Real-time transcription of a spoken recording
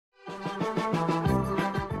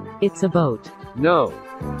It's a boat. No.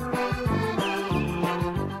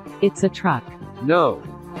 It's a truck. No.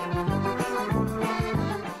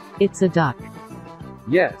 It's a duck.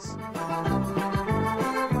 Yes.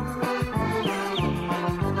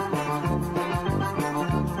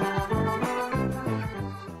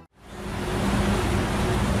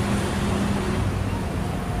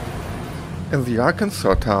 In the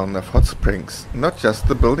Arkansas town of Hot Springs, not just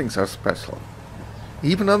the buildings are special.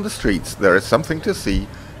 Even on the streets there is something to see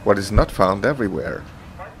what is not found everywhere.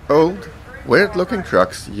 Old, weird-looking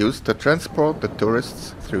trucks used to transport the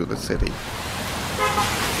tourists through the city.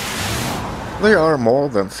 They are more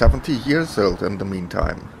than 70 years old in the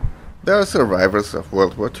meantime. They are survivors of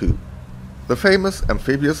World War II. The famous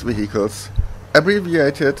amphibious vehicles,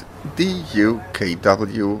 abbreviated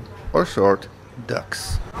DUKW, or short,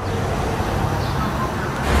 DUKs.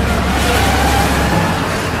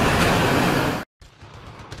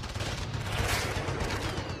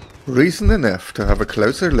 Reason enough to have a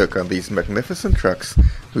closer look on these magnificent trucks,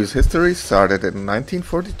 whose history started in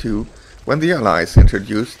 1942 when the Allies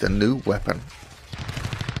introduced a new weapon.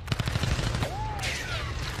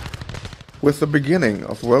 With the beginning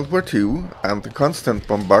of World War II and the constant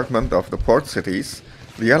bombardment of the port cities,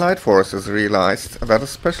 the Allied forces realized that a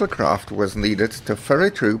special craft was needed to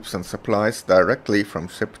ferry troops and supplies directly from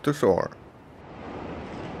ship to shore.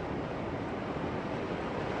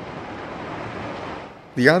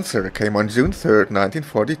 The answer came on June 3,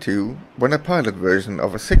 1942, when a pilot version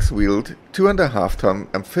of a six-wheeled, 2.5-ton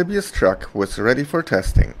amphibious truck was ready for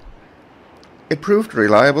testing. It proved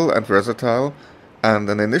reliable and versatile, and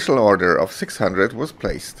an initial order of 600 was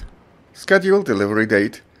placed. Scheduled delivery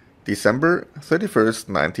date, December 31,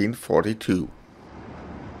 1942.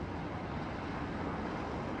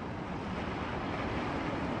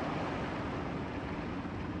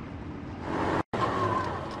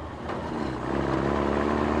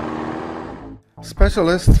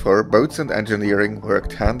 Specialists for boats and engineering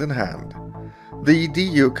worked hand in hand. The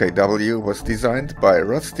DUKW was designed by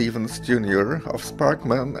Rod Stevens Jr. of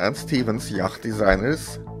Sparkman and Stevens Yacht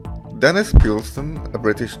Designers, Dennis Pulston, a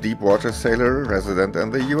British deep-water sailor resident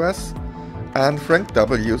in the US, and Frank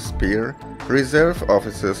W. Spear, Reserve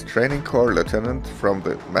Officers Training Corps Lieutenant from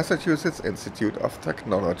the Massachusetts Institute of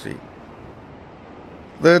Technology.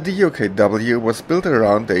 The DUKW was built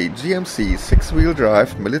around a GMC six-wheel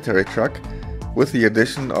drive military truck with the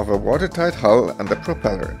addition of a watertight hull and a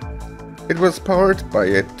propeller. It was powered by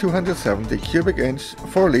a 270 cubic inch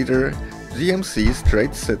 4-liter GMC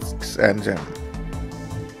straight six engine.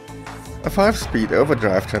 A 5-speed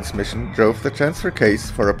overdrive transmission drove the transfer case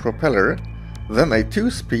for a propeller, then a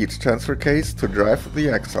 2-speed transfer case to drive the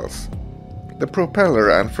axles. The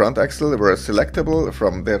propeller and front axle were selectable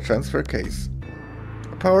from their transfer case.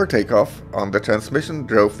 A power takeoff on the transmission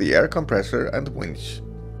drove the air compressor and winch.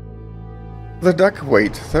 The duck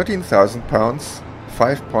weighed 13,000 pounds,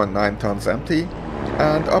 5.9 tons empty,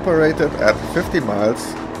 and operated at 50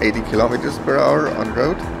 miles, 80 kilometers per hour on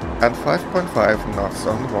road, and 5.5 knots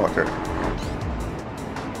on water.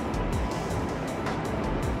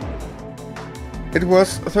 It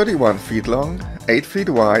was 31 feet long, 8 feet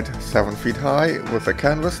wide, 7 feet high with the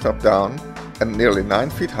canvas top down, and nearly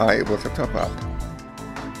 9 feet high with the top up.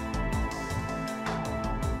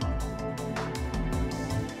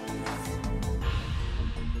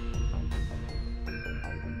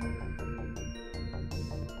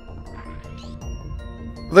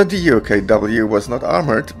 The DUKW was not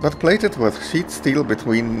armored, but plated with sheet steel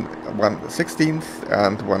between 1/16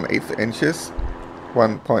 and 1/8 inches,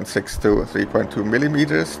 1.6 to 3.2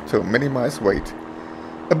 millimeters to minimize weight.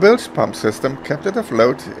 A bilge pump system kept it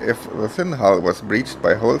afloat if the thin hull was breached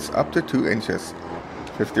by holes up to 2 inches,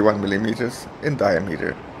 51 millimeters in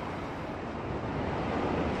diameter.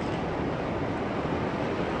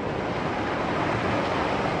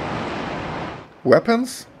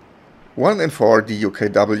 Weapons? 1 in 4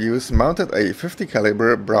 DUKWs mounted a 50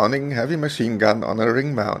 caliber Browning heavy machine gun on a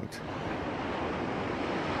ring mount.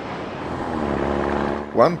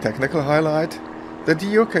 One technical highlight: the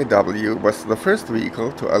DUKW was the first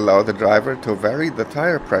vehicle to allow the driver to vary the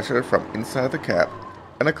tire pressure from inside the cab,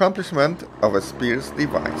 an accomplishment of a Spears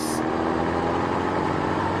device.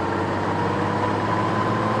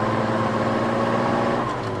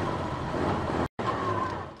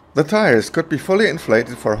 The tires could be fully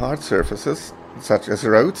inflated for hard surfaces, such as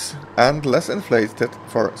roads, and less inflated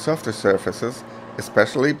for softer surfaces,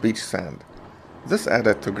 especially beach sand. This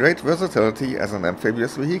added to great versatility as an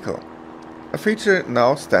amphibious vehicle, a feature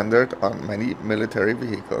now standard on many military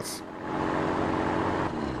vehicles.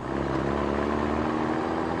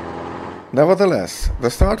 Nevertheless, the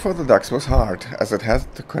start for the ducks was hard, as it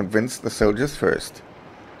had to convince the soldiers first.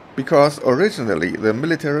 because originally the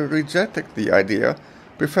military rejected the idea,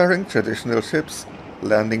 preferring traditional ships,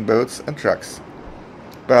 landing boats and trucks.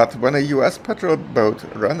 But when a US patrol boat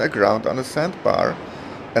ran aground on a sandbar,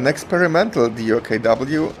 an experimental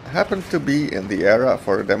DUKW happened to be in the area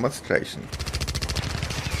for a demonstration.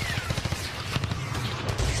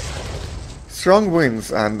 Strong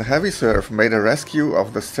winds and heavy surf made a rescue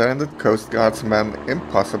of the stranded Coast Guardsmen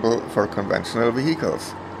impossible for conventional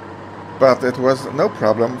vehicles. But it was no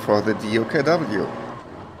problem for the DUKW.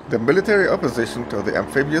 The military opposition to the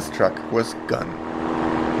amphibious truck was gone.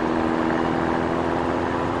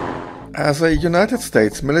 As a United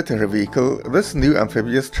States military vehicle, this new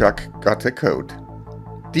amphibious truck got a code: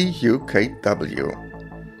 DUKW.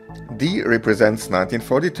 D represents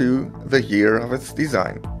 1942, the year of its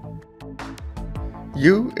design.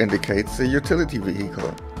 U indicates a utility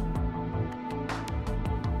vehicle.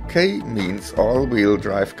 K means all-wheel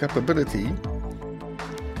drive capability,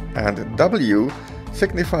 and W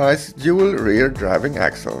signifies dual rear driving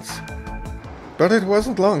axles. But it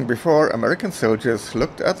wasn't long before American soldiers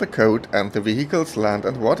looked at the code and the vehicle's land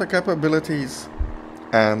and water capabilities,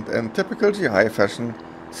 and in typical GI fashion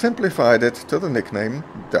simplified it to the nickname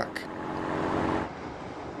Duck.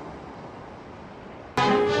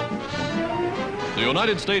 The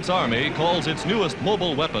United States Army calls its newest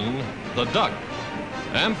mobile weapon the Duck.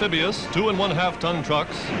 Amphibious 2 1/2 ton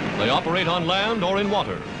trucks, they operate on land or in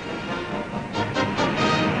water.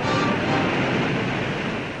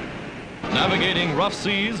 Navigating rough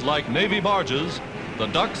seas like Navy barges, the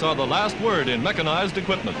Ducks are the last word in mechanized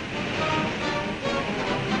equipment.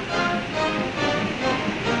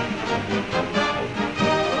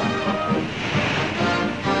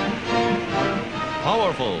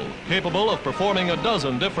 Powerful, capable of performing a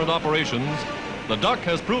dozen different operations, the Duck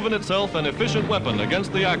has proven itself an efficient weapon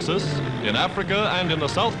against the Axis in Africa and in the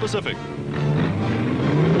South Pacific.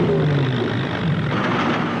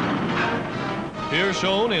 Here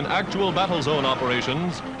shown in actual battle zone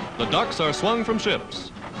operations, the Ducks are swung from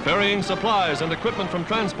ships, ferrying supplies and equipment from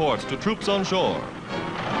transports to troops on shore.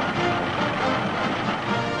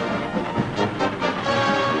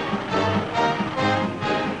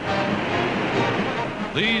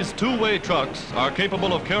 These two-way trucks are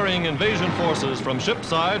capable of carrying invasion forces from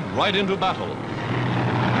shipside right into battle.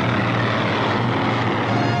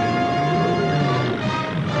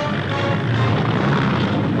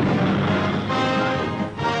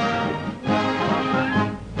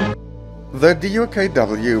 The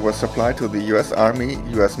DUKW was supplied to the US Army,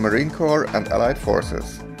 US Marine Corps and Allied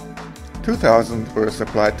forces. 2,000 were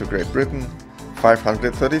supplied to Great Britain,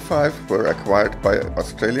 535 were acquired by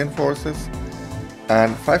Australian forces,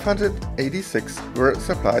 and 586 were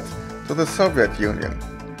supplied to the Soviet Union.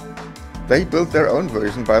 They built their own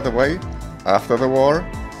version, by the way, after the war,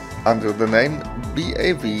 under the name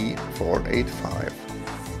BAV-485.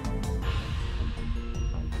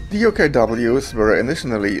 DUKWs were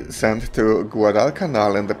initially sent to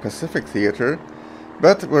Guadalcanal in the Pacific Theater,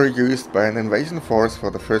 but were used by an invasion force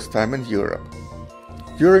for the first time in Europe.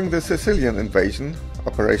 During the Sicilian invasion,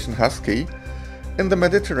 Operation Husky, in the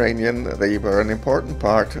Mediterranean, they were an important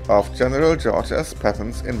part of General George S.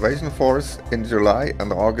 Patton's invasion force in July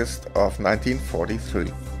and August of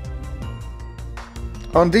 1943.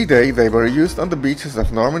 On D-Day, they were used on the beaches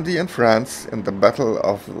of Normandy and France in the Battle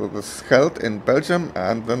of the Scheldt in Belgium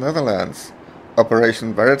and the Netherlands,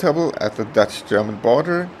 Operation Veritable at the Dutch-German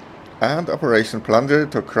border, and Operation Plunder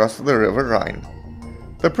to cross the River Rhine.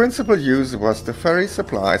 The principal use was to ferry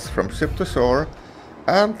supplies from ship to shore,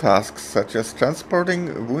 and tasks such as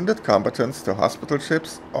transporting wounded combatants to hospital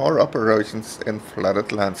ships or operations in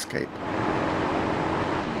flooded landscape.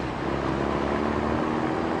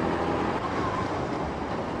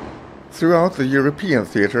 Throughout the European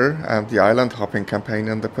theater and the island-hopping campaign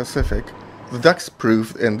in the Pacific, the Ducks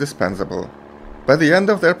proved indispensable. By the end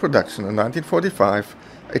of their production in 1945,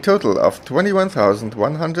 a total of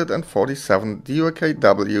 21,147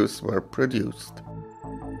 DUKWs were produced.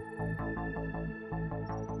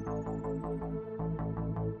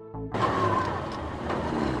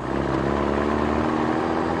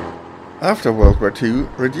 After World War II,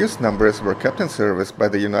 reduced numbers were kept in service by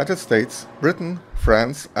the United States, Britain,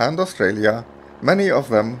 France and Australia. Many of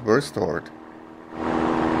them were stored.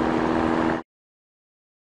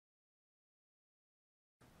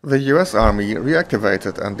 The US Army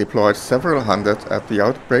reactivated and deployed several hundred at the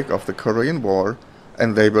outbreak of the Korean War,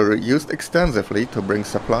 and they were used extensively to bring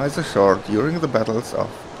supplies ashore during the battles of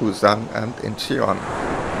Busan and Incheon.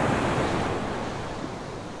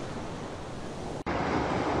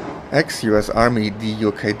 Ex-US Army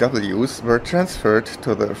DUKWs were transferred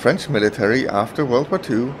to the French military after World War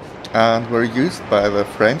II and were used by the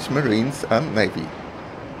French Marines and Navy,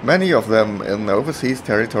 many of them in overseas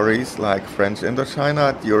territories like French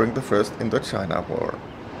Indochina during the First Indochina War.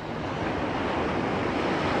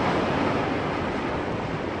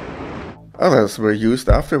 Others were used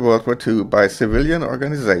after World War II by civilian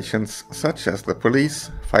organizations such as the police,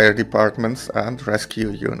 fire departments and rescue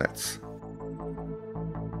units.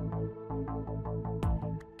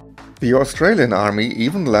 The Australian Army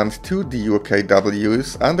even lent 2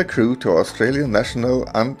 DUKWs and a crew to Australian national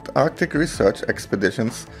Antarctic research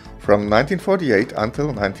expeditions from 1948 until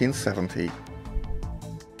 1970.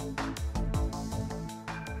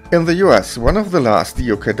 In the US, one of the last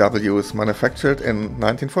DUKWs manufactured in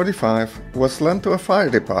 1945 was lent to a fire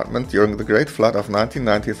department during the Great Flood of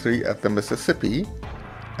 1993 at the Mississippi,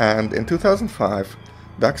 and in 2005,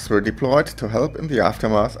 ducks were deployed to help in the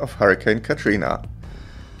aftermath of Hurricane Katrina.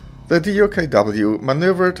 The DUKW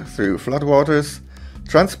maneuvered through floodwaters,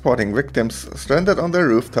 transporting victims stranded on their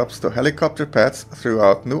rooftops to helicopter pads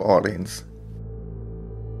throughout New Orleans.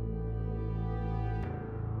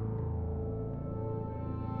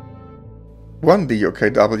 One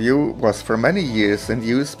DUKW was for many years in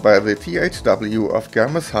use by the THW of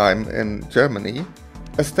Germersheim in Germany,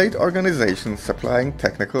 a state organization supplying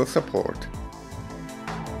technical support.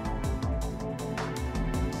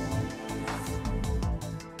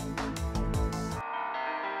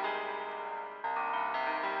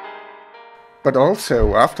 But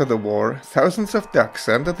also, after the war, thousands of ducks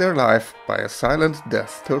ended their life by a silent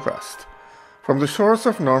death to rust, from the shores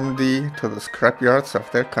of Normandy to the scrapyards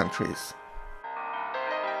of their countries.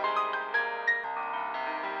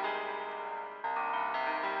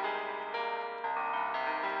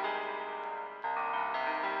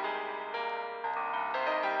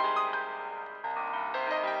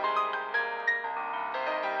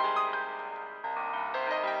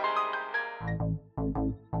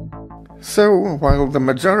 So, while the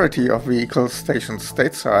majority of vehicles stationed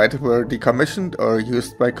stateside were decommissioned or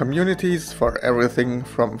used by communities for everything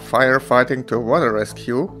from firefighting to water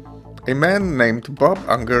rescue, a man named Bob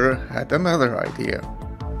Unger had another idea.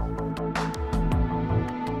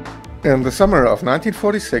 In the summer of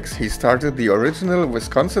 1946, he started the original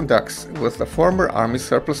Wisconsin Ducks with a former Army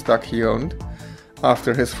surplus duck he owned,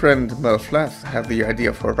 after his friend Mel Flath had the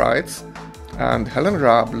idea for rides, and Helen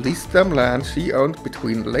Raab leased them land she owned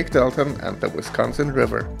between Lake Delton and the Wisconsin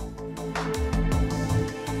River.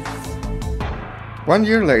 1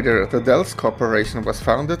 year later, the Dells Corporation was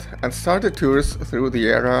founded and started tours through the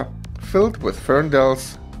area filled with fern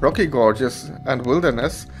dells, rocky gorges and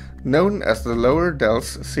wilderness known as the Lower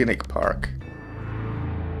Dells Scenic Park.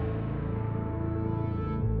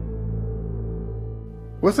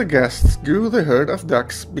 With the guests grew the herd of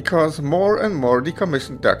ducks because more and more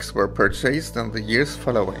decommissioned ducks were purchased in the years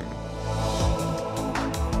following.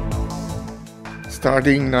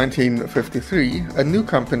 Starting 1953, a new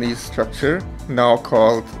company structure, now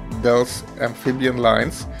called Dells Amphibian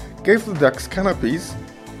Lines, gave the ducks canopies,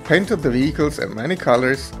 painted the vehicles in many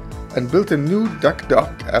colors, and built a new duck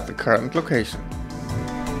dock at the current location.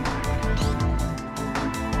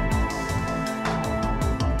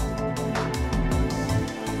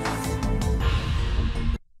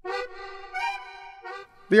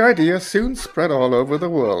 The idea soon spread all over the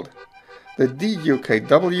world. The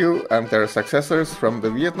DUKW and their successors from the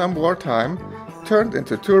Vietnam War time turned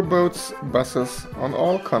into tour boats, buses on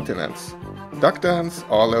all continents, duck dance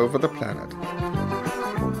all over the planet.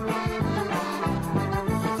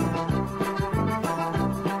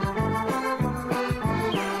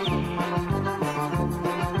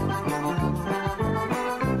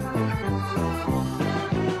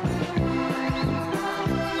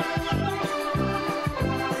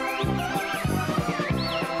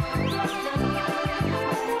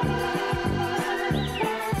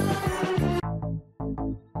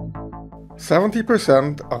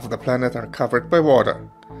 70% of the planet are covered by water.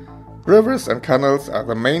 Rivers and canals are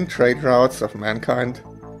the main trade routes of mankind.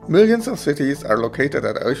 Millions of cities are located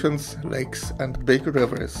at oceans, lakes, and big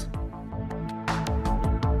rivers.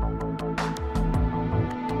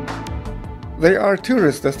 They are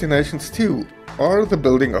tourist destinations too, or the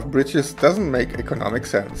building of bridges doesn't make economic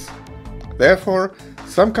sense. Therefore,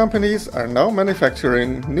 some companies are now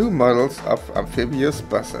manufacturing new models of amphibious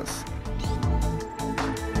buses.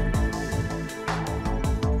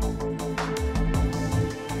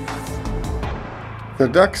 The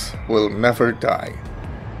ducks will never die.